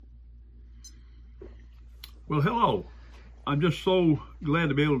Well, hello. I'm just so glad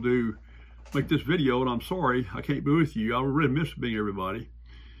to be able to make this video, and I'm sorry I can't be with you. I really miss being everybody.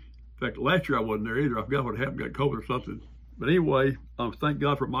 In fact, last year I wasn't there either. I forgot what happened, got COVID or something. But anyway, thank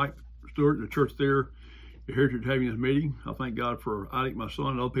God for Mike Stewart and the church there at Heritage having this meeting. I thank God for Isaac, my son,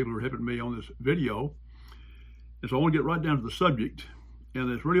 and other people who are helping me on this video. And so I want to get right down to the subject,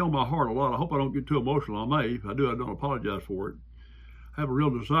 and it's really on my heart a lot. I hope I don't get too emotional. I may. If I do, I don't apologize for it. I have a real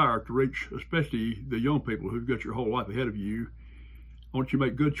desire to reach, especially the young people who've got your whole life ahead of you. I want you to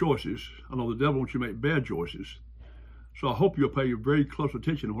make good choices. I know the devil wants you to make bad choices. So I hope you'll pay very close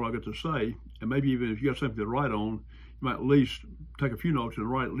attention to what I got to say, and maybe even if you got something to write on, you might at least take a few notes and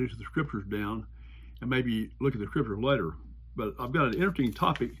write at least the scriptures down, and maybe look at the scriptures later. But I've got an interesting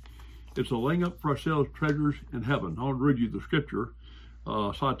topic. It's the laying up for ourselves treasures in heaven. I want to read you the scripture.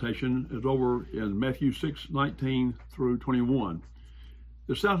 Citation is over in Matthew 6:19 through 21.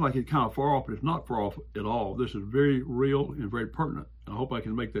 It sounds like it's kind of far off, but it's not far off at all. This is very real and very pertinent. I hope I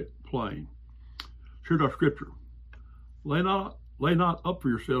can make that plain. Here's our scripture. Lay not up for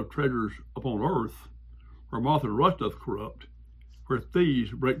yourselves treasures upon earth, where moth and rust doth corrupt, where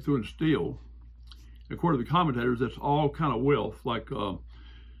thieves break through and steal. According to the commentators, that's all kind of wealth, like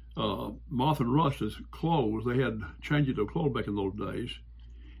moth and rust is clothes. They had changes of clothes back in those days.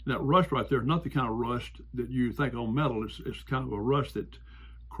 And that rust right there is not the kind of rust that you think on metal. It's kind of a rust that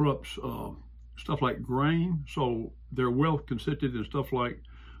corrupts stuff like grain. So their wealth consisted in stuff like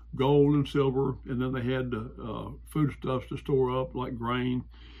gold and silver, and then they had foodstuffs to store up like grain.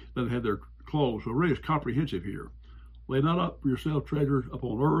 Then they had their clothes. So really it's comprehensive here. Lay not up for yourselves treasures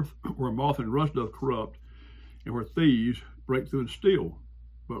upon earth, where moth and rust doth corrupt, and where thieves break through and steal.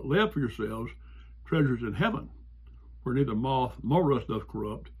 But lay up for yourselves treasures in heaven, where neither moth nor rust doth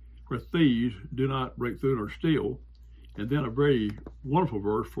corrupt, where thieves do not break through nor steal. And then a very wonderful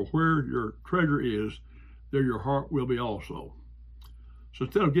verse, for where your treasure is, there your heart will be also. So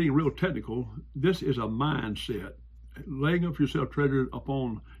instead of getting real technical, this is a mindset. Laying up for yourself treasures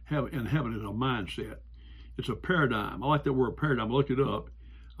upon heaven in heaven is a mindset. It's a paradigm. I like that word paradigm. I looked it up.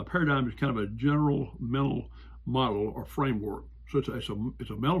 A paradigm is kind of a general mental model or framework. So it's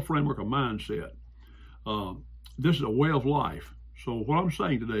a mental framework, a mindset. This is a way of life. So what I'm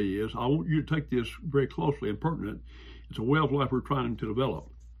saying today is I want you to take this very closely and pertinent. It's a way of life we're trying to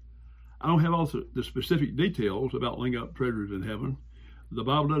develop. I don't have all the specific details about laying up treasures in heaven. The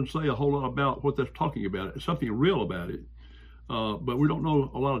Bible doesn't say a whole lot about what that's talking about. It's something real about it, but we don't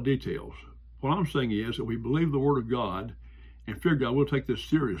know a lot of details. What I'm saying is that we believe the Word of God and fear God will take this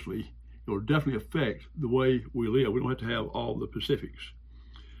seriously. It will definitely affect the way we live. We don't have to have all the specifics.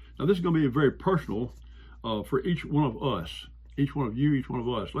 Now, this is going to be very personal for each one of us, each one of you, each one of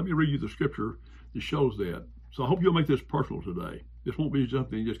us. Let me read you the scripture that shows that. So I hope you'll make this personal today. This won't be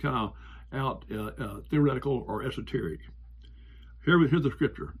something just kind of out theoretical or esoteric. Here's the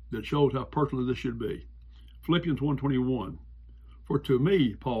scripture that shows how personal this should be. Philippians 1:21. For to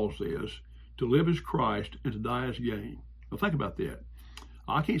me, Paul says, to live is Christ and to die is gain. Now think about that.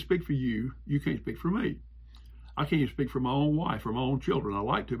 I can't speak for you. You can't speak for me. I can't even speak for my own wife or my own children. I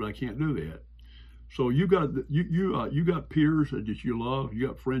like to, but I can't do that. So you got peers that you love. You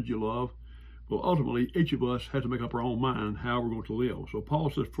got friends you love. Well, ultimately, each of us has to make up our own mind how we're going to live. So Paul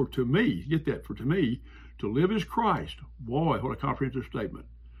says, for to me, get that, for to me, to live is Christ. Boy, what a comprehensive statement.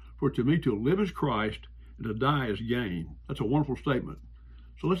 For to me, to live is Christ, and to die is gain. That's a wonderful statement.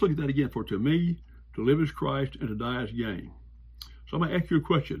 So let's look at that again. For to me, to live is Christ, and to die is gain. So I'm going to ask you a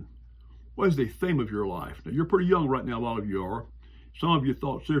question. What is the theme of your life? Now, you're pretty young right now, a lot of you are. Some of you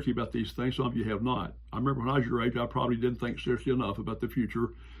thought seriously about these things, some of you have not. I remember when I was your age, I probably didn't think seriously enough about the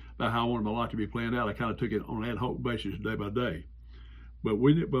future, about how I wanted my life to be planned out. I kind of took it on an ad hoc basis day by day. But I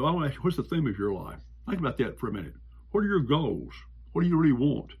want to ask you, what's the theme of your life? Think about that for a minute. What are your goals? What do you really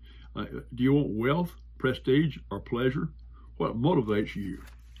want? Do you want wealth, prestige, or pleasure? What motivates you?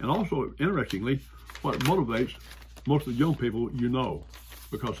 And also, interestingly, what motivates most of the young people you know,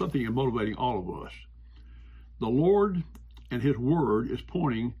 because something is motivating all of us. The Lord and His Word is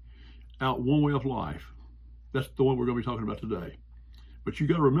pointing out one way of life. That's the one we're going to be talking about today. But you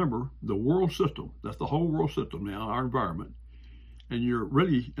got to remember the world system. That's the whole world system now, our environment. And you're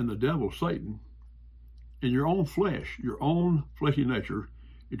really in the devil, Satan, in your own flesh, your own fleshy nature,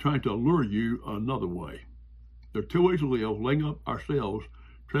 is trying to allure you another way. There are two ways to live: laying up ourselves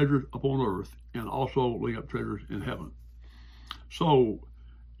treasures upon earth, and also laying up treasures in heaven. So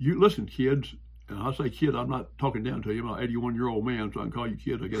you listen, kids, and I say kid, I'm not talking down to you. I'm an 81-year-old man, so I can call you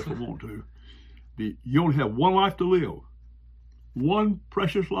kids, I guess I want to. You only have one life to live. One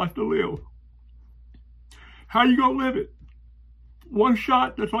precious life to live. How are you going to live it? One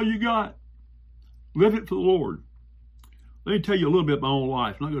shot, that's all you got. Live it for the Lord. Let me tell you a little bit of my own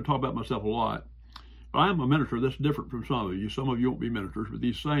life. I'm not going to talk about myself a lot. But I am a minister that's different from some of you. Some of you won't be ministers, but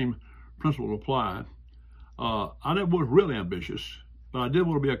these same principles apply. I never was really ambitious, but I did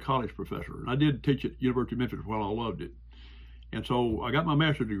want to be a college professor. And I did teach at University of Memphis while I loved it. And so I got my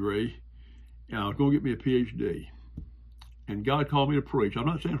master's degree, and I was going to get me a PhD. And God called me to preach. I'm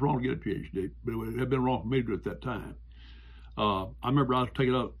not saying it's wrong to get a PhD, but it would have been wrong for me to do it at that time. I remember I was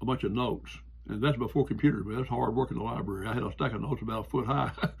taking out a bunch of notes, and that's before computers, but that's hard work in the library. I had a stack of notes about a foot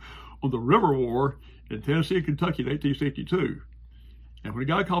high on the River War in Tennessee and Kentucky in 1862. And when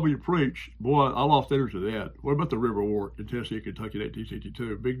God called me to preach, boy, I lost interest in that. What about the River War in Tennessee and Kentucky in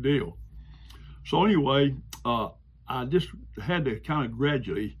 1862? Big deal. So anyway, I just had to kind of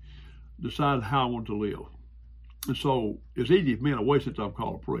gradually decide how I wanted to live. And so it's easy for me in a way since I'm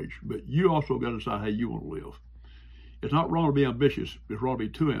called to preach, but you also got to decide how you want to live. It's not wrong to be ambitious. It's wrong to be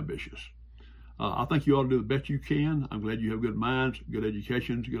too ambitious. I think you ought to do the best you can. I'm glad you have good minds, good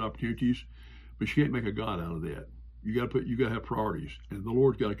educations, good opportunities, but you can't make a God out of that. You got to have priorities, and the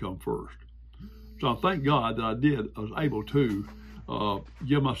Lord's got to come first. So I thank God that I was able to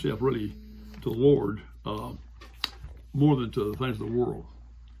give myself really to the Lord more than to the things of the world.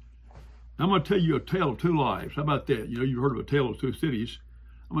 Now, I'm going to tell you a tale of two lives. How about that? You know, you've heard of a tale of two cities.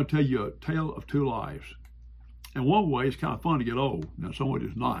 I'm going to tell you a tale of two lives. And one way, it's kind of fun to get old. Now, some way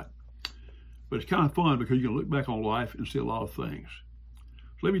it's not. But it's kind of fun because you can look back on life and see a lot of things.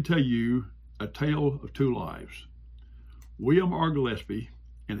 So let me tell you a tale of two lives. William R. Gillespie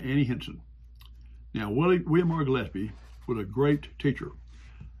and Annie Henson. Now, William R. Gillespie was a great teacher.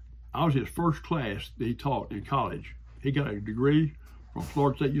 I was his first class that he taught in college. He got a degree from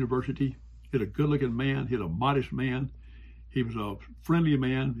Florida State University. He was a good-looking man. He was a modest man. He was a friendly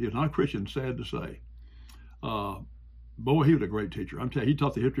man. He was not a Christian, sad to say. Boy, he was a great teacher. I'm telling you, he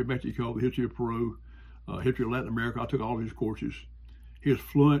taught the history of Mexico, the history of Peru, history of Latin America. I took all of his courses. He was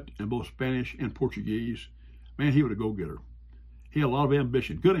fluent in both Spanish and Portuguese. Man, he was a go-getter. He had a lot of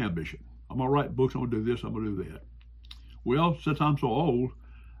ambition, good ambition. I'm going to write books, I'm going to do this, I'm going to do that. Well, since I'm so old,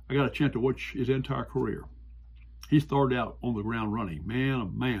 I got a chance to watch his entire career. He started out on the ground running. Man,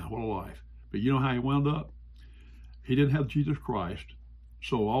 oh man, what a life. But you know how he wound up? He didn't have Jesus Christ,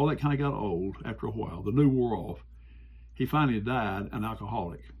 so all that kind of got old after a while. The new wore off. He finally died an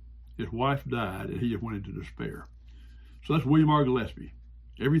alcoholic. His wife died, and he just went into despair. So that's William R. Gillespie.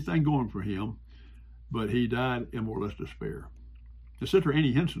 Everything going for him, but he died in more or less despair. His sister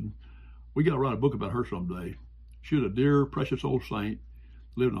Annie Henson, we got to write a book about her someday. She was a dear, precious old saint,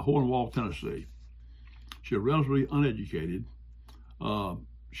 lived in Hole in the Wall, Tennessee. She was relatively uneducated.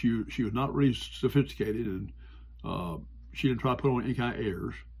 She was not really sophisticated, and she didn't try to put on any kind of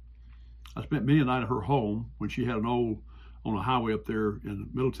airs. I spent many a night at her home when she had on a highway up there in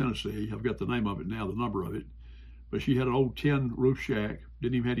Middle Tennessee. I've got the name of it now, the number of it. But she had an old tin roof shack,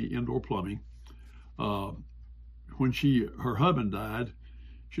 didn't even have any indoor plumbing. When her husband died,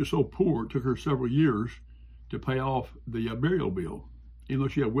 she was so poor, it took her several years to pay off the burial bill. Even though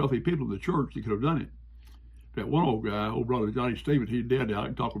she had wealthy people in the church that could have done it. That one old guy, old brother Johnny Stevens, he's dead now, I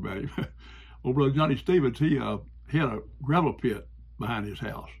can talk about him. Old brother Johnny Stevens, he had a gravel pit behind his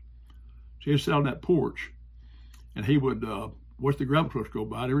house. So he'd sit on that porch, and he would watch the gravel trucks go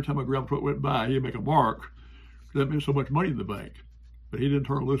by, and every time a gravel truck went by, he'd make a mark. That meant so much money in the bank. But he didn't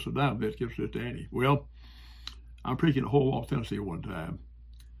turn loose a dime. That gives Sister Annie. Well, I'm preaching at Hole in the Wall, Tennessee one time.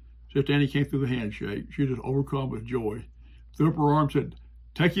 Sister Annie came through the handshake. She was just overcome with joy. Threw up her arms and said,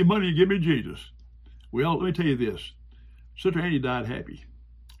 "Take your money and give me Jesus." Well, let me tell you this. Sister Annie died happy.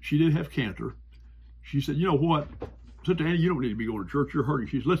 She did have cancer. She said, "You know what? Sister Annie, you don't need to be going to church. You're hurting."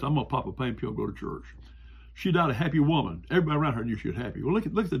 She said, "Listen, I'm going to pop a pain pill and go to church." She died a happy woman. Everybody around her knew she was happy. Well, look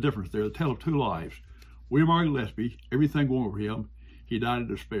at the difference there, the tale of two lives. William R. Gillespie, everything going for him, he died in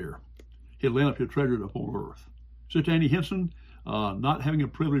despair. He laid up his treasures upon earth. Sister Annie Henson, not having a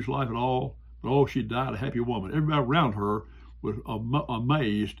privileged life at all, but she died a happy woman. Everybody around her was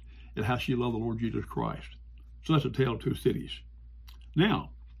amazed at how she loved the Lord Jesus Christ. So that's a tale of two cities.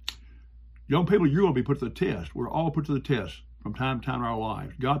 Now, young people, you're going to be put to the test. We're all put to the test from time to time in our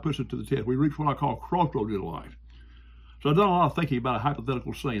lives. God puts us to the test. We reach what I call crossroads in life. So I've done a lot of thinking about a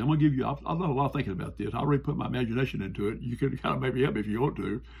hypothetical scene. I'm going to give you, I've done a lot of thinking about this. I already put my imagination into it. You can kind of maybe help me if you want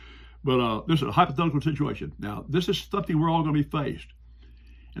to. But this is a hypothetical situation. Now, this is something we're all going to be faced.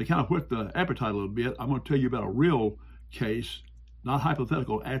 And to kind of whet the appetite a little bit, I'm going to tell you about a real case, not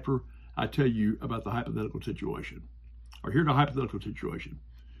hypothetical, after I tell you about the hypothetical situation. Or here's a hypothetical situation.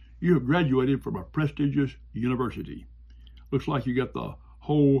 You have graduated from a prestigious university. Looks like you got the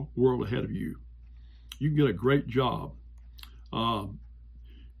whole world ahead of you. You can get a great job.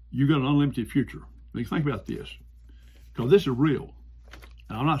 You got an unlimited future. I mean, think about this, because this is real.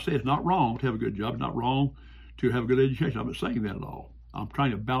 And I'm not saying it's not wrong to have a good job. It's not wrong to have a good education. I'm not saying that at all. I'm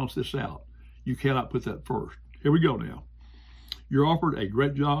trying to balance this out. You cannot put that first. Here we go now. You're offered a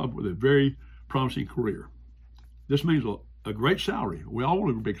great job with a very promising career. This means a great salary. We all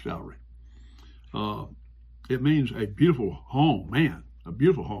want a big salary. It means a beautiful home, man, a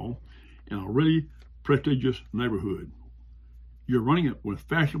beautiful home in a really prestigious neighborhood. You're running it with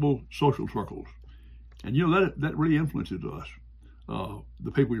fashionable social circles. And you know, that really influences us,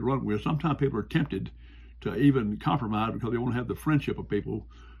 the people you run with. Sometimes people are tempted to even compromise because they want to have the friendship of people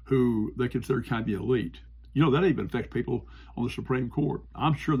who they consider kind of the elite. You know, that even affects people on the Supreme Court.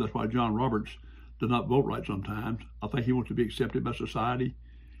 I'm sure that's why John Roberts does not vote right sometimes. I think he wants to be accepted by society.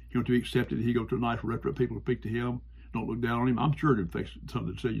 He wants to be accepted. He goes to a nice restaurant, people speak to him, don't look down on him. I'm sure it affects some of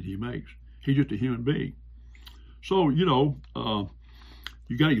the decisions he makes. He's just a human being. So, you know,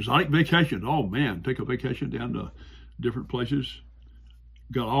 you got exotic vacations. Oh, man, take a vacation down to different places.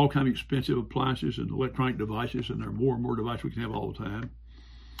 Got all kind of expensive appliances and electronic devices, and there are more and more devices we can have all the time.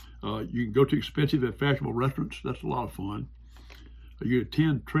 You can go to expensive and fashionable restaurants. That's a lot of fun. You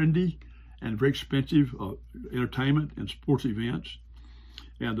attend trendy and very expensive entertainment and sports events.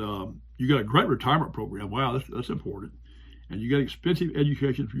 And you got a great retirement program. Wow, that's important. And you got expensive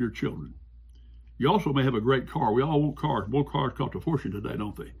education for your children. You also may have a great car. We all want cars. More cars cost a fortune today,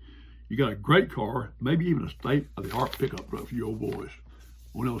 don't they? You got a great car, maybe even a state-of-the-art pickup truck for your old boys.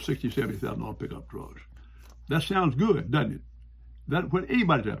 One of those $60,000, $70,000 pickup trucks. That sounds good, doesn't it? That's what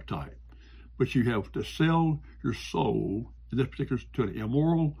anybody's appetite. But you have to sell your soul, in this particular, to an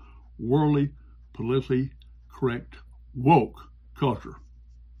immoral, worldly, politically correct, woke culture.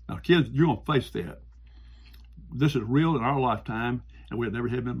 Now, kids, you're going to face that. This is real in our lifetime, and we have never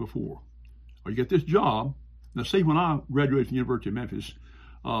had been before. Or you get this job. Now, see, when I graduated from the University of Memphis,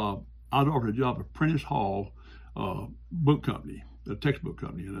 I was offered a job at Prentice Hall book company, a textbook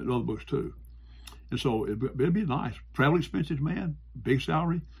company, and other books too. And so it'd be nice. Travel expenses, man, big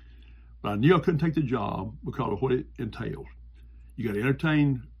salary. But I knew I couldn't take the job because of what it entails. You got to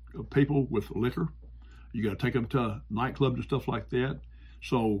entertain people with liquor. You got to take them to nightclubs and stuff like that.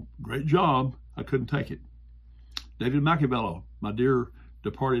 So great job. I couldn't take it. David Machiavelli, my dear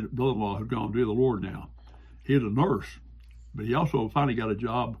departed brother-in-law who's gone to be the Lord now. He was a nurse, but he also finally got a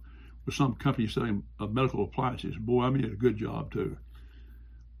job with some company selling medical appliances. Boy, I mean, a good job too.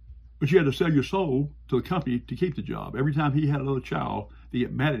 But you had to sell your soul to the company to keep the job. Every time he had another child, they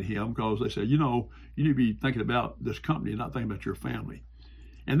get mad at him because they said, you know, you need to be thinking about this company and not thinking about your family.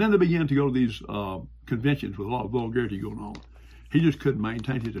 And then they began to go to these conventions with a lot of vulgarity going on. He just couldn't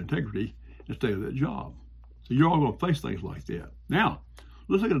maintain his integrity and stay with that job. So you're all going to face things like that. Now,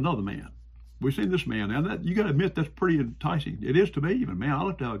 let's look at another man. We've seen this man. Now, that you got to admit, that's pretty enticing. It is to me even. Man, I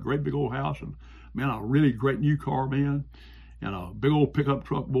like to have a great big old house and, man, a really great new car, man, and a big old pickup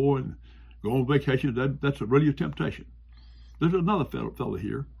truck, boy, and go on vacation. That's really a temptation. There's another fellow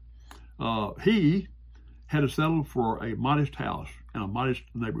here. He had to settle for a modest house in a modest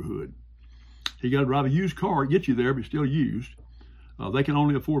neighborhood. He got to drive a used car, get you there, but still used. They can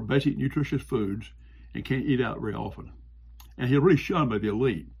only afford basic nutritious foods and can't eat out very often. And he's really shunned by the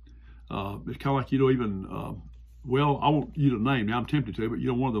elite. It's kind of like, you know, even, well, I want you to name, now I'm tempted to, but, you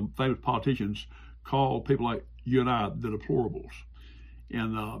know, one of the famous politicians called people like you and I the deplorables.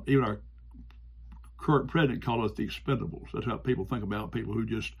 And even our current president called us the expendables. That's how people think about people who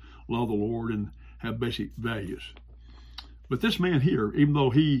just love the Lord and have basic values. But this man here, even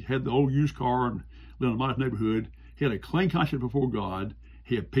though he had the old used car and lived in a modest neighborhood, he had a clean conscience before God.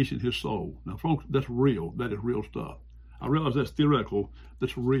 He had peace in his soul. Now, folks, that's real. That is real stuff. I realize that's theoretical.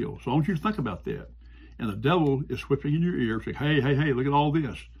 That's real. So I want you to think about that. And the devil is whispering in your ear, saying, hey, look at all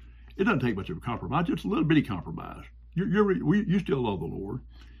this. It doesn't take much of a compromise, just a little bitty compromise. You still love the Lord.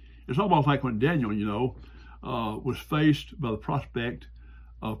 It's almost like when Daniel, you know, was faced by the prospect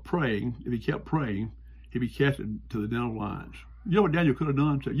of praying. If he kept praying, he'd be cast into the den of lions. You know what Daniel could have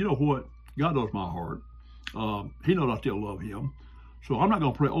done? Said, you know what? God knows my heart. He knows I still love him. So I'm not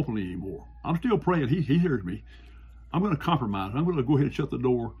going to pray openly anymore. I'm still praying. He hears me. I'm going to compromise. I'm going to go ahead and shut the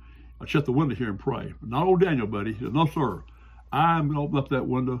door, shut the window here and pray. Not old Daniel, buddy. He said, no, sir. I'm going to open up that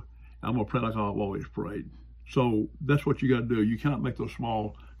window, and I'm going to pray like I've always prayed. So that's what you got to do. You cannot make those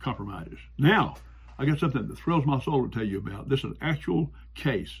small compromises. Now, I got something that thrills my soul to tell you about. This is an actual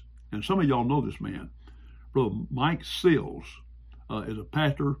case, and some of y'all know this man. Brother Mike Sills is a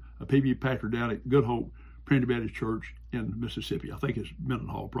pastor, a PB pastor down at Good Hope Trinity Baptist Church in Mississippi. I think it's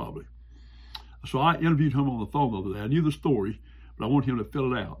Mendenhall, probably. So I interviewed him on the phone the other day. I knew the story, but I wanted him to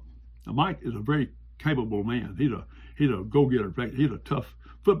fill it out. Now, Mike is a very capable man. He's a go-getter. In fact, he's a tough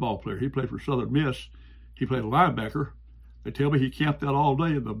football player. He played for Southern Miss. He played a linebacker. They tell me he camped out all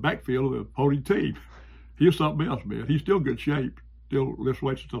day in the backfield of the opposing team. He was something else, man. He's still in good shape, still lifts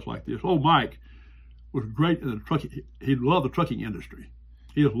weights and stuff like this. Old Mike was great in the trucking. He loved the trucking industry.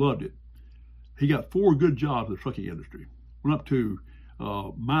 He just loved it. He got 4 good jobs in the trucking industry. Went up to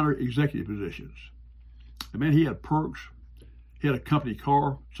minor executive positions. And man, he had perks. He had a company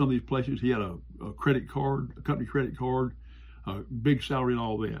car. Some of these places, he had a credit card, a company credit card, a big salary and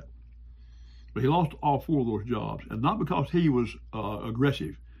all that. But he lost all 4 of those jobs, and not because he was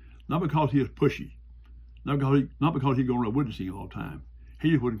aggressive, not because he was pushy, not because he'd go around witnessing all the time.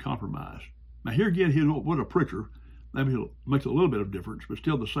 He just wouldn't compromise. Now here again, he was a preacher. That makes a little bit of difference, but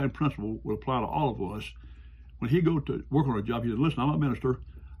still the same principle would apply to all of us. When he go to work on a job, he said, listen, I'm a minister.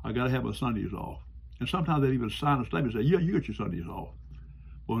 I got to have my Sundays off. And sometimes they'd even sign a statement and say, yeah, you get your Sundays off.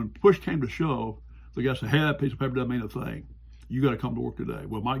 Well, when push came to shove, the guy said, hey, that piece of paper doesn't mean a thing. You got to come to work today.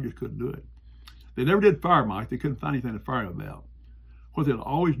 Well, Mike just couldn't do it. They never did fire Mike. They couldn't find anything to fire him about. What they'd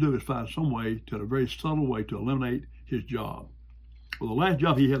always do is find some way, a very subtle way, to eliminate his job. Well, the last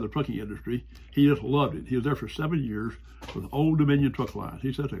job he had in the trucking industry, he just loved it. He was there for 7 years with Old Dominion Truck Lines.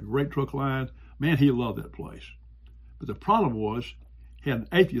 He said it's a great truck line. Man, he loved that place. But the problem was he had an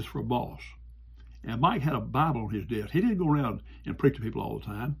atheist for a boss. And Mike had a Bible on his desk. He didn't go around and preach to people all the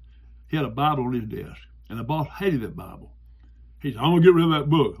time. He had a Bible on his desk. And the boss hated that Bible. He said, I'm going to get rid of that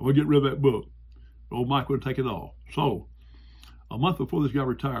book. I'm going to get rid of that book. But old Mike wouldn't take it off. So a month before this guy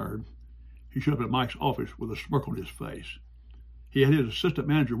retired, he showed up at Mike's office with a smirk on his face. He had his assistant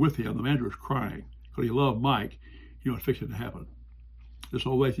manager with him. The manager was crying because he loved Mike. He was fixing to happen. This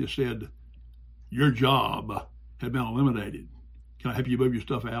old atheist said, your job had been eliminated. Can I help you move your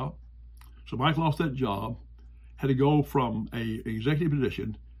stuff out? So Mike lost that job, had to go from an executive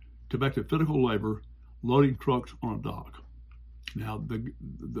position to back to physical labor, loading trucks on a dock. Now,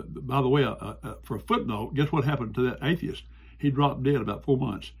 by the way, for a footnote, guess what happened to that atheist? He dropped dead about 4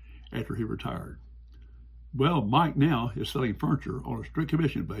 months after he retired. Well, Mike now is selling furniture on a strict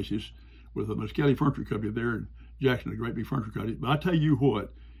commission basis with the Muskelly Furniture Company there in Jackson, a great big furniture company. But I tell you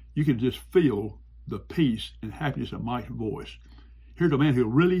what, you can just feel the peace and happiness in Mike's voice. Here's a man who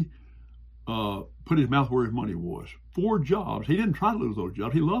really put his mouth where his money was. 4 jobs. He didn't try to lose those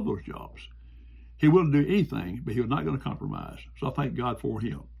jobs. He loved those jobs. He wouldn't do anything, but he was not going to compromise. So I thank God for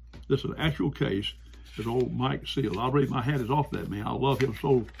him. This is an actual case, as old Mike Seal. I believe my hat is off that man. I love him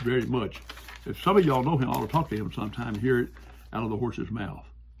so very much. If some of y'all know him, I ought to talk to him sometime and hear it out of the horse's mouth.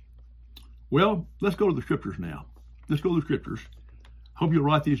 Well, let's go to the scriptures now. Let's go to the scriptures. Hope you'll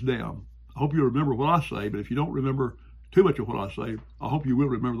write these down. I hope you'll remember what I say, but if you don't remember too much of what I say, I hope you will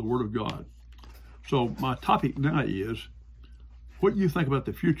remember the Word of God. So my topic now is, what you think about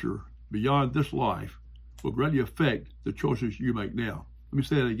the future beyond this life will greatly affect the choices you make now. Let me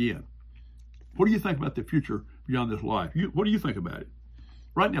say that again. What do you think about the future beyond this life? What do you think about it?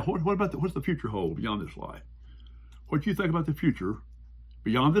 Right now, what's the future hold beyond this life? What you think about the future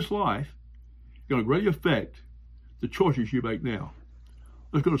beyond this life is going to greatly affect the choices you make now.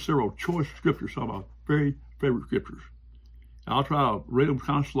 Let's go to several choice scriptures, some of my very favorite scriptures. I'll try to read them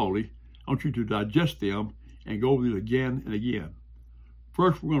kind of slowly. I want you to digest them and go over these again and again.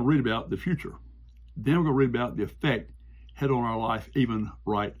 First, we're going to read about the future. Then we're going to read about the effect had on our life even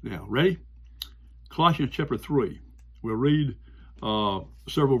right now. Ready? Colossians chapter 3. We'll read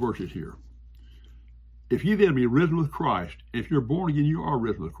several verses here. If you then be risen with Christ, if you're born again, you are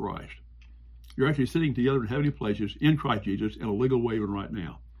risen with Christ. You're actually sitting together in heavenly places in Christ Jesus in a legal way even right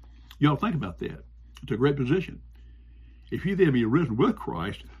now. You ought to think about that. It's a great position. If you then be risen with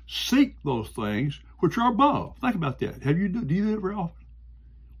Christ, seek those things which are above. Think about that. Do you do that very often?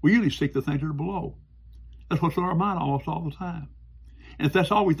 We usually seek the things that are below. That's what's on our mind almost all the time. And if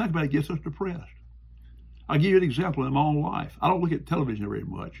that's all we think about, it gets us depressed. I'll give you an example in my own life. I don't look at television very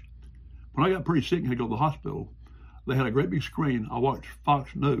much. When I got pretty sick and had to go to the hospital, they had a great big screen. I watched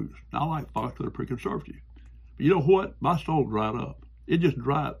Fox News. Now, I like Fox because they're pretty conservative. But you know what? My soul dried up. It just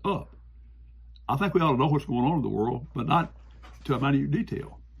dried up. I think we ought to know what's going on in the world, but not to a minute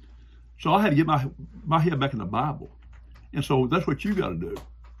detail. So I had to get my head back in the Bible. And so that's what you got to do.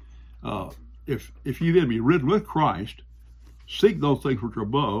 If you then be risen with Christ, seek those things which are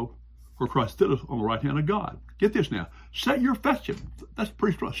above, where Christ sitteth on the right hand of God. Get this now. Set your affection. That's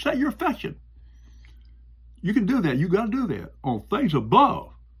pretty strong. Set your affection. You can do that. You got to do that on things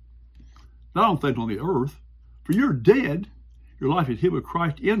above, not on things on the earth. For you're dead. Your life is hid with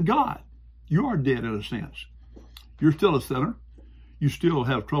Christ in God. You are dead in a sense. You're still a sinner. You still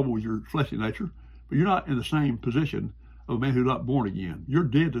have trouble with your fleshly nature, but you're not in the same position of a man who's not born again. You're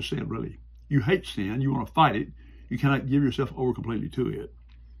dead to sin, really. You hate sin. You want to fight it. You cannot give yourself over completely to it.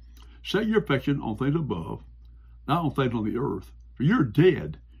 Set your affection on things above, not on things on the earth. For you're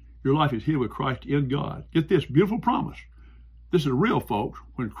dead. Your life is hid with Christ in God. Get this beautiful promise. This is real, folks.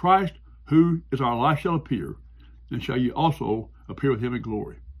 When Christ, who is our life, shall appear, then shall you also appear with him in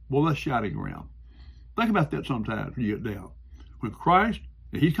glory. Well, that's shouting around. Think about that sometimes when you get down. When Christ,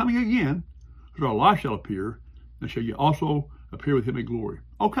 and he's coming again, who our life shall appear, then shall you also appear with him in glory.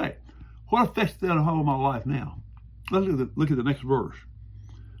 Okay, what effects that have on my life now? Let's look at the next verse.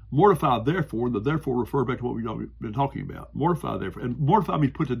 Mortify therefore, and the therefore refer back to what we've been talking about. Mortify therefore, and mortify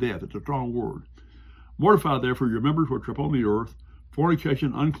means put to death. It's a strong word. Mortify therefore your members which are upon the earth,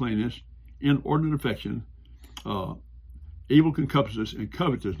 fornication, uncleanness, inordinate affection, evil concupiscence, and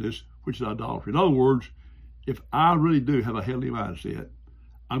covetousness, which is idolatry. In other words, if I really do have a heavenly mindset,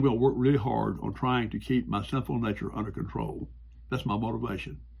 I'm going to work really hard on trying to keep my sinful nature under control. That's my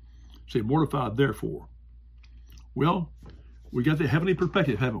motivation. See, mortify therefore. Well, we got the heavenly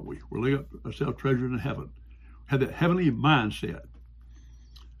perspective, haven't we? We're laying up ourselves treasures in heaven. Have that heavenly mindset.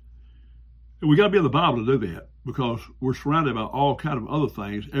 And we got to be in the Bible to do that because we're surrounded by all kinds of other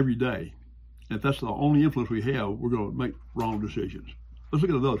things every day. And if that's the only influence we have, we're going to make wrong decisions. Let's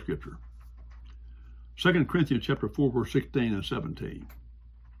look at another scripture. 2 Corinthians chapter 4, verse 16 and 17.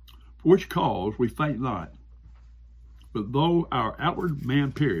 For which cause we faint not. But though our outward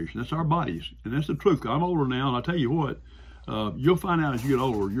man perish, and that's our bodies, and that's the truth. I'm older now, and I'll tell you what, you'll find out as you get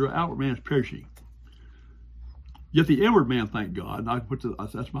older, your outward man is perishing. Yet the inward man, thank God,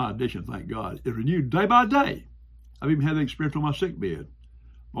 and that's my addition, thank God, is renewed day by day. I've even had that experience on my sick bed.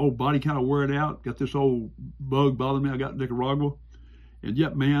 My old body kind of wearing out, got this old bug bothering me I got in Nicaragua. And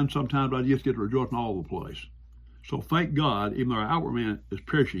yet, man, sometimes I just get to rejoice in all over the place. So thank God, even though our outward man is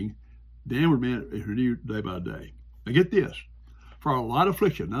perishing, the inward man is renewed day by day. Now get this, for our light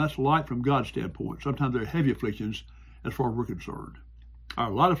affliction, now that's light from God's standpoint. Sometimes they're heavy afflictions as far as we're concerned. Our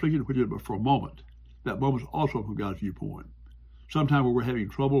light affliction, which is but for a moment, that moment is also from God's viewpoint. Sometimes when we're having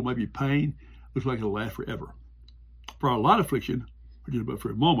trouble, maybe pain, looks like it'll last forever. For our light affliction, which is but for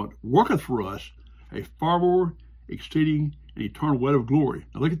a moment, worketh for us a far more exceeding and eternal weight of glory.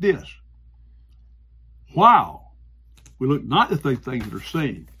 Now look at this. While we look not at the things that are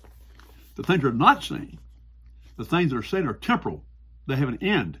seen, the things that are not seen, the things that are seen are temporal. They have an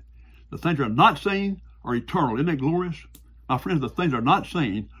end. The things that are not seen are eternal. Isn't that glorious? My friends, the things that are not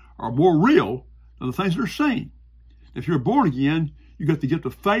seen are more real than the things that are seen. If you're born again, you got the gift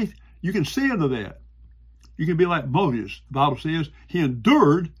of faith. You can see into that. You can be like Moses. The Bible says he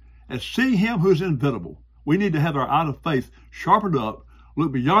endured as seeing him who is invisible. We need to have our eye of faith sharpened up,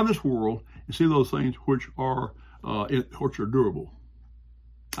 look beyond this world, and see those things which are durable.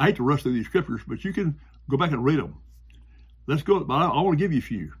 I hate to rush through these scriptures, but you can go back and read them. Let's go. But I want to give you a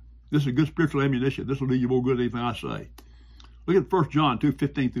few. This is a good spiritual ammunition. This will do you more good than anything I say. Look at 1 John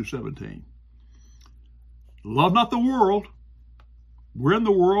 2:15 through 17. Love not the world. We're in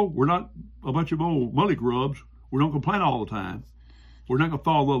the world. We're not a bunch of old money grubs. We don't complain all the time. We're not going to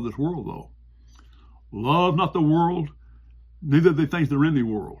fall in love with this world, though. Love not the world, neither the things that are in the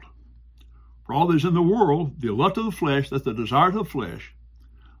world. For all that is in the world, the lust of the flesh, that's the desires of the flesh,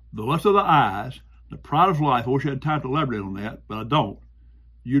 the lust of the eyes, the pride of life. I wish I had time to elaborate on that, but I don't.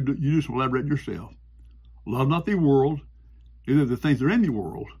 You do some elaborating yourself. Love not the world, neither the things that are in the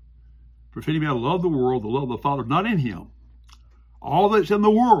world. For if anybody love the world, the love of the Father is not in him. All that's in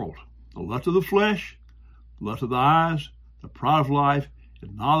the world, the lust of the flesh, the lust of the eyes, the pride of life, is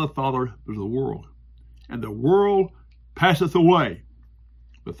not of the Father, but of the world. And the world passeth away,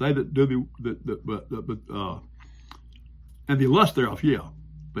 but they that do and the lust thereof, yeah.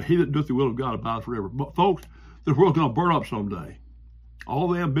 But he that doeth the will of God abideth forever. But folks, this world's going to burn up someday. All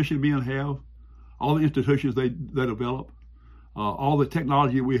the ambition men have, all the institutions they develop, all the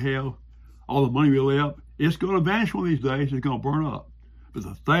technology we have, all the money we lay, it's going to vanish one of these days. It's going to burn up. But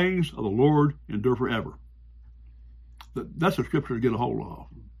the things of the Lord endure forever. That's a scripture to get a hold of.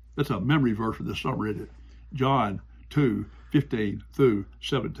 That's a memory verse for this summer, isn't it? John 2:15 through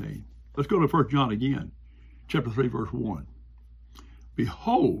 17. Let's go to 1 John again, chapter 3, verse 1.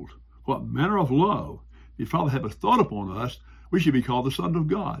 Behold, what manner of love the Father hath bestowed upon us, we should be called the sons of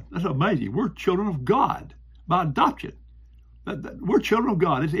God. That's amazing. We're children of God by adoption. We're children of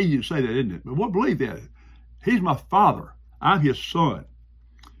God. It's easy to say that, isn't it? But what believe that? He's my Father. I'm his son.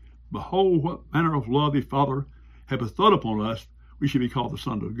 Behold, what manner of love the Father hath bestowed upon us, we should be called the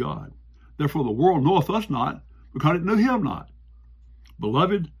sons of God. Therefore the world knoweth us not, because it knew him not.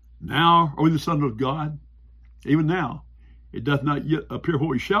 Beloved, now are we the sons of God? Even now, it doth not yet appear what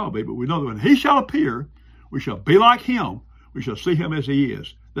we shall be, but we know that when he shall appear, we shall be like him. We shall see him as he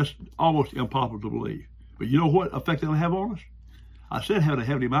is. That's almost impossible to believe. But you know what effect it'll have on us? I said having a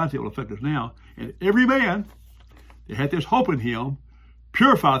heavenly mindset will affect us now. And every man that hath this hope in him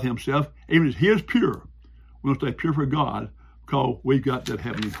purifieth himself, even as he is pure. We'll stay pure for God because we've got that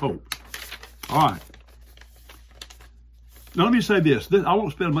heavenly hope. All right. Now let me say this. I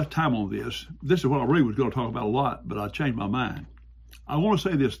won't spend much time on this. This is what I really was going to talk about a lot, but I changed my mind. I want to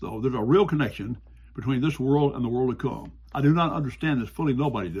say this, though. There's a real connection between this world and the world to come. I do not understand this fully.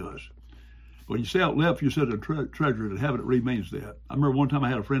 Nobody does. But when you say out left, you said the treasure in heaven, it really means that. I remember one time I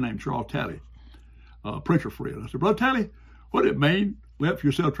had a friend named Charles Talley, a preacher friend. I said, Brother Talley, what did it mean? Left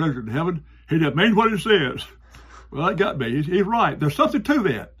yourself treasure in heaven? He said, it means what it says. Well, that got me. He's right. There's something to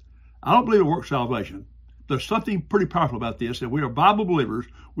that. I don't believe it works salvation. There's something pretty powerful about this. If we are Bible believers,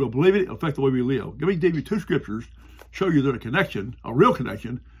 we'll believe it, it'll affect the way we live. Let me give you two scriptures, show you there's a connection, a real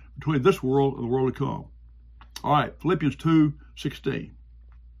connection, between this world and the world to come. All right, Philippians 2:16.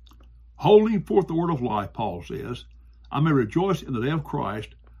 Holding forth the word of life, Paul says, I may rejoice in the day of Christ.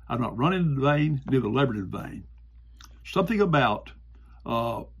 I've not run in vain, neither labored in vain. Something about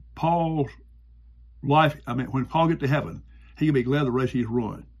Paul's life, when Paul gets to heaven, he can be glad the race he's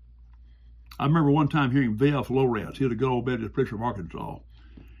run. I remember one time hearing V.F. Lowrance. He was a good old Baptist preacher from Arkansas.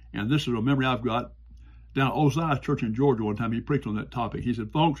 And this is a memory I've got. Down at Ozias Church in Georgia one time, he preached on that topic. He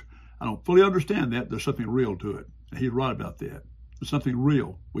said, folks, I don't fully understand that. There's something real to it. And he's right about that. There's something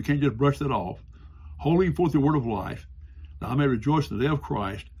real. We can't just brush that off. Holding forth the word of life, that I may rejoice in the day of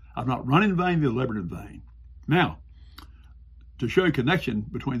Christ. I've not run in vain, neither labored in vain. Now, to show you connection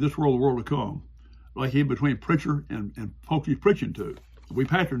between this world and the world to come, like in between preacher and folks he's preaching to, we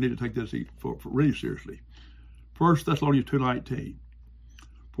pastors need to take this for really seriously. 1 Thessalonians 2:19.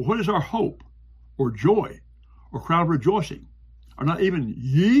 For what is our hope, or joy, or crown of rejoicing? Are not even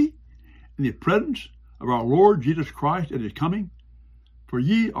ye in the presence of our Lord Jesus Christ at his coming? For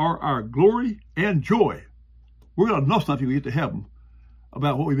ye are our glory and joy. We're going to know something when we get to heaven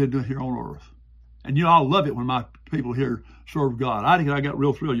about what we've been doing here on earth. And I love it when my people here serve God. I got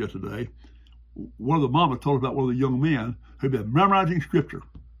real thrilled yesterday. One of the mamas told us about one of the young men who'd been memorizing scripture,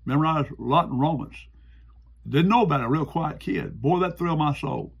 memorized a lot in Romans. Didn't know about it, a real quiet kid. Boy, that thrilled my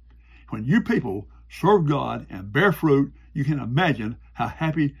soul. When you people serve God and bear fruit, you can imagine how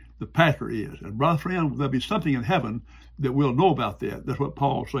happy the pastor is. And brother friend, there'll be something in heaven that we'll know about that. That's what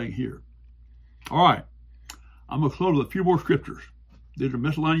Paul's saying here. All right, I'm going to close with a few more scriptures. These are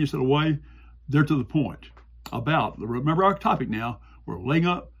miscellaneous in a way. They're to the point. Remember our topic now, we're laying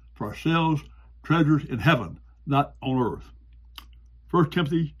up for ourselves treasures in heaven, not on earth. 1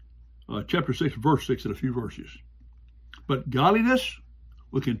 Timothy chapter 6, verse 6 in a few verses. But godliness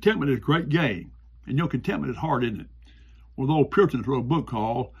with contentment is great gain. And contentment is hard, isn't it? One of the old Puritans wrote a book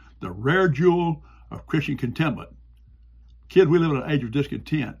called The Rare Jewel of Christian Contentment. Kids, we live in an age of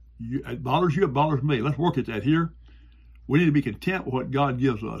discontent. It bothers you, it bothers me. Let's work at that here. We need to be content with what God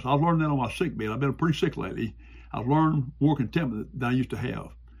gives us. I've learned that on my sick bed. I've been pretty sick lately. I've learned more contentment than I used to have.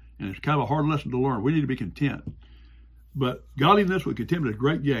 And it's kind of a hard lesson to learn. We need to be content. But godliness with contentment is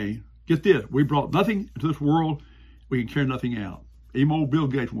great gain. Get this, we brought nothing into this world, we can carry nothing out. Even old Bill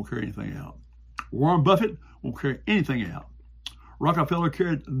Gates won't carry anything out. Warren Buffett won't carry anything out. Rockefeller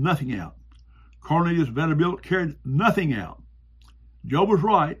carried nothing out. Cornelius Vanderbilt carried nothing out. Job was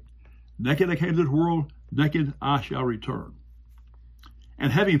right. Naked I came to this world, naked I shall return.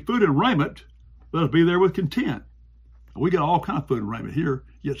 And having food and raiment, let us be there with content. We got all kind of food and raiment here,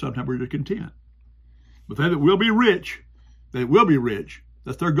 yet sometimes we're just content. But they that will be rich,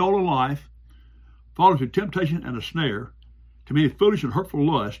 that's their goal in life, fall into temptation and a snare, to many foolish and hurtful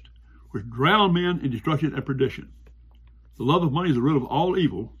lust, which drown men in destruction and perdition. The love of money is the root of all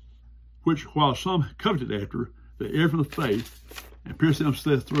evil, which while some coveted after, they err from the faith, and pierce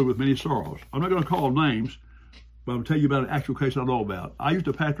themselves through with many sorrows. I'm not going to call names, but I'm going to tell you about an actual case I know about. I used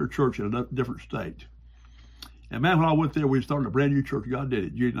to pastor a church in a different state. And man, when I went there, we started a brand new church. God did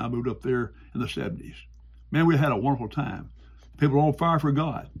it. Judy and I moved up there in the 70s. Man, we had a wonderful time. People were on fire for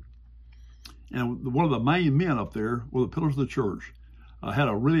God. And one of the main men up there, one of the pillars of the church, had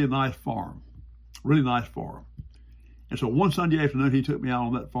a really nice farm. And so one Sunday afternoon, he took me out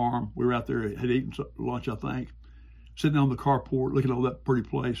on that farm. We were out there, had eaten lunch, I think, sitting on the carport, looking over that pretty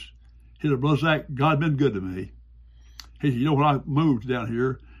place. He said, Brother Zach, God's been good to me. He said, when I moved down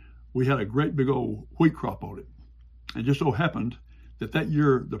here, we had a great big old wheat crop on it. And it just so happened that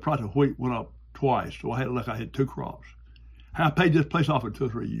year, the price of wheat went up twice. So I had two crops. I paid this place off for 2 or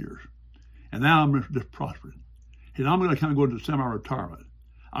 3 years. And now I'm just prospering. He said, I'm going to kind of go into semi-retirement.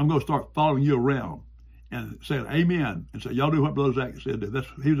 I'm going to start following you around and saying amen and say, y'all do what Brother Zach said.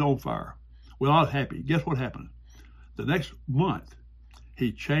 He was on fire. Well, I was happy. Guess what happened? The next month,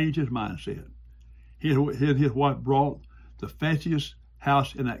 he changed his mindset. He and his wife brought the fanciest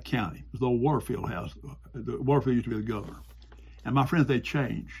house in that county. It was the old Waterfield house. The Waterfield used to be the governor. And my friends, they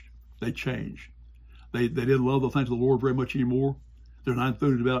changed. They changed. They didn't love the things of the Lord very much anymore. They're not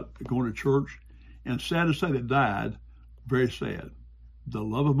enthused about going to church. And sad to say, they died very sad. The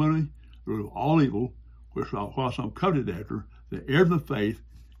love of money, the root of all evil, which while some coveted after, the heirs of the faith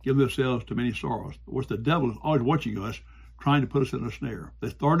give themselves to many sorrows. Of course, the devil is always watching us, trying to put us in a snare. They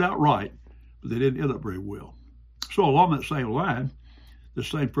started out right, but they didn't end up very well. So along that same line, the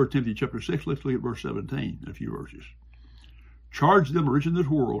same 1 Timothy chapter 6, let's look at verse 17 in a few verses. Charge them rich in this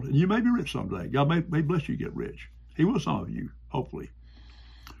world, and you may be rich someday. God may bless you to get rich. He will, some of you, hopefully.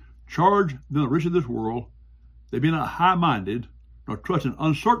 Charge them rich in this world, they be not high-minded, nor trust in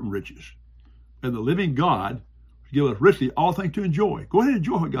uncertain riches, and the living God give us richly all things to enjoy. Go ahead and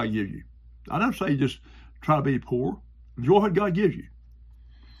enjoy what God gives you. I don't say just try to be poor. Enjoy what God gives you.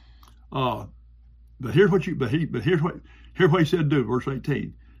 But here's what he said to do, verse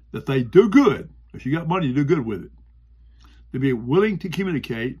 18, that they do good. If you got money, you do good with it. To be willing to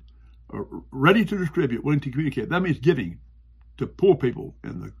communicate, ready to distribute, willing to communicate. That means giving to poor people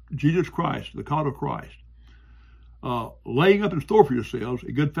in Jesus Christ, the cause of Christ. Laying up in store for yourselves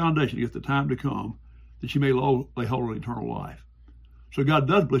a good foundation against the time to come, that you may lay hold on eternal life. So God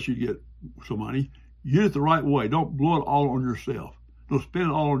does bless you to get some money. Use it the right way. Don't blow it all on yourself. Don't spend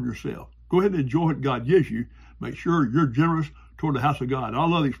it all on yourself. Go ahead and enjoy what God gives you. Make sure you're generous toward the house of God. I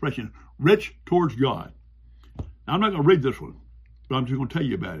love the expression, rich towards God. Now, I'm not going to read this one, but I'm just going to tell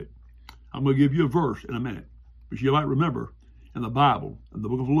you about it. I'm going to give you a verse in a minute, which you might remember in the Bible, in the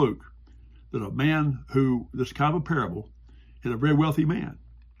book of Luke, that a man who, this is kind of a parable, is a very wealthy man.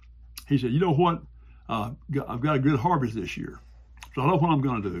 He said, you know what? I've got a good harvest this year, so I know what I'm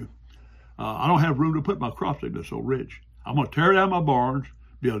going to do. I don't have room to put my crops in. They're so rich. I'm going to tear down my barns,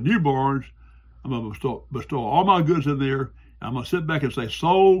 build new barns. I'm going to bestow all my goods in there. And I'm going to sit back and say,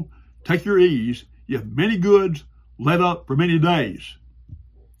 soul, take your ease. You have many goods laid up for many days.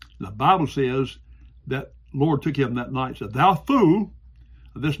 The Bible says that Lord took him that night and said, thou fool,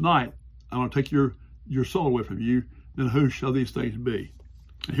 this night I'm going to take your soul away from you. Then who shall these things be?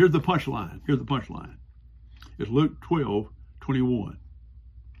 And here's the punchline. Here's the punchline. It's Luke 12:21.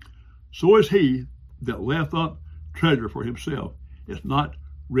 So is he that layeth up treasure for himself is not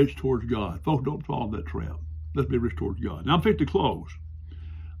rich towards God. Folks, don't fall in that trap. Let's be rich towards God. Now I'm fixing to close.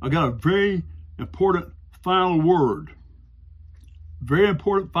 I got a very important final word. Very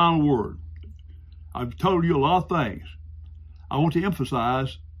important final word. I've told you a lot of things. I want to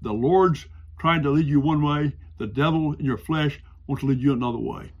emphasize the Lord's trying to lead you one way. The devil in your flesh wants to lead you another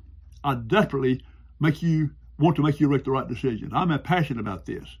way. I desperately want to make you make the right decision. I'm passionate about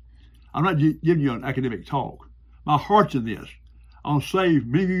this. I'm not giving you an academic talk. My heart's in this. I want to save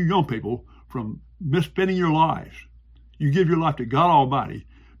many of you young people from misspending your lives. You give your life to God Almighty.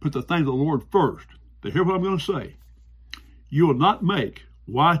 Put the things of the Lord first. But here's what I'm going to say. You will not make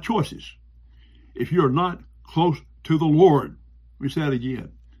wise choices if you are not close to the Lord. Let me say that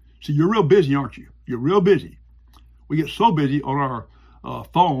again. See, you're real busy, aren't you? You're real busy. We get so busy on our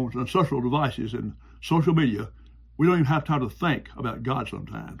phones and social devices and social media, we don't even have time to think about God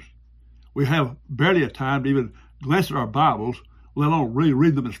sometimes. We have barely a time to even glance at our Bibles, let alone really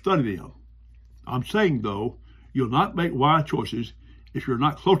read them and study them. I'm saying, though, you'll not make wise choices if you're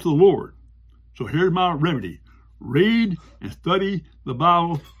not close to the Lord. So here's my remedy. Read and study the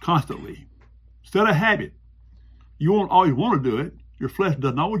Bible constantly. Set a habit. You won't always want to do it. Your flesh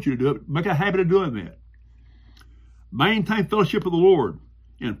does not want you to do it. Make a habit of doing that. Maintain fellowship with the Lord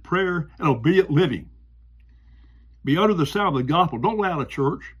in prayer and obedient living. Be under the sound of the gospel. Don't lay out of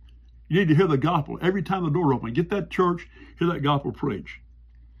church. You need to hear the gospel every time the door opens. Get that church, hear that gospel preach.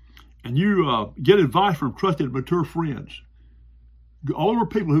 And you get advice from trusted, mature friends. Older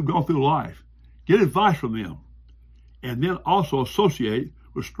people who've gone through life. Get advice from them. And then also associate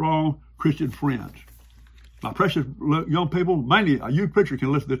with strong Christian friends. My precious young people, mainly a youth preacher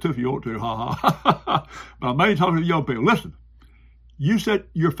can listen to this too if you want to, but I'm mainly talking to young people. Listen, you set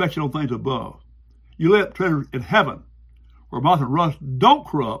your affection on things above. You lay up treasure in heaven, where moth and rust don't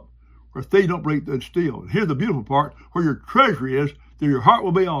corrupt, where thieves don't break and steal. And here's the beautiful part, where your treasure is, there your heart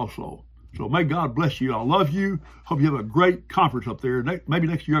will be also. So may God bless you. I love you. Hope you have a great conference up there. Maybe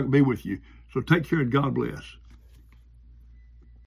next year I can be with you. So take care and God bless.